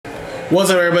What's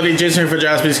up, everybody? Jason here for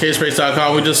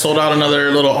jaspyscasebreaks.com. We just sold out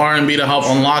another little R&B to help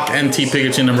unlock NT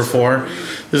Pyt number 4.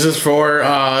 This is for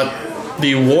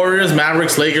the Warriors,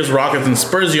 Mavericks, Lakers, Rockets, and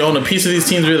Spurs. You own a piece of these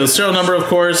teams via the serial number, of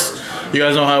course. You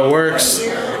guys know how it works.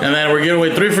 And then we're giving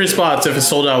away 3 free spots if it's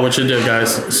sold out, which it did,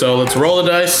 guys. So let's roll the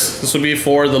dice. This will be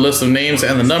for the list of names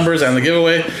and the numbers and the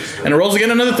giveaway. And it rolls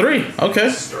again another 3. Okay.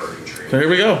 So here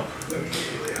we go.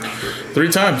 3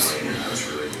 times.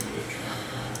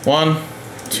 1,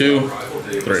 2,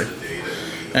 3.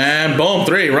 And boom,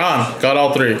 3. Ron got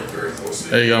all 3.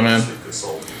 There you go, man.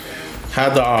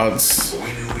 Had the odds.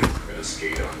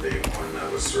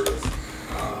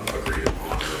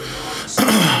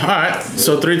 Alright,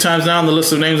 so 3 times now on the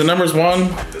list of names and numbers.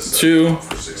 1, 2,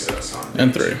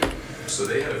 and 3. So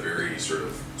they had a very sort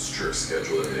of strict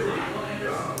schedule that they were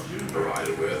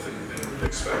provided with and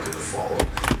expected to follow.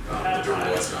 But there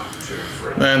was an opportunity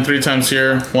for it. And 3 times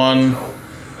here. 1,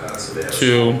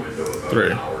 2,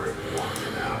 3.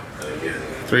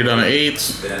 3 down to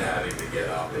 8. Then having to get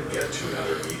up and get to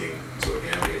another meeting. So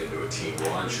again, we get into a team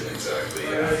lunch, and exactly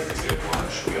after the team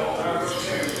lunch, we all moved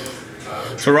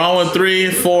to. So Ron with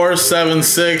 3, 4, 7,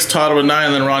 6. Todd with 9,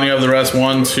 and then Ron, you have the rest.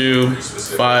 1, 2,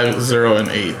 5, 0, and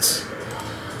 8.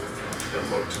 That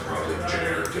looked probably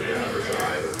generic to the average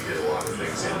eye, but we did a lot of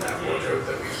things in that workout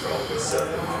that we felt would set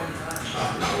them up,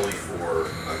 not only for a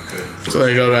good. So there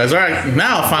you go, guys. All right,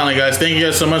 now finally, guys, thank you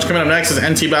guys so much. Coming up next is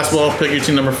NT Basketball. Pick your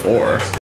team number 4.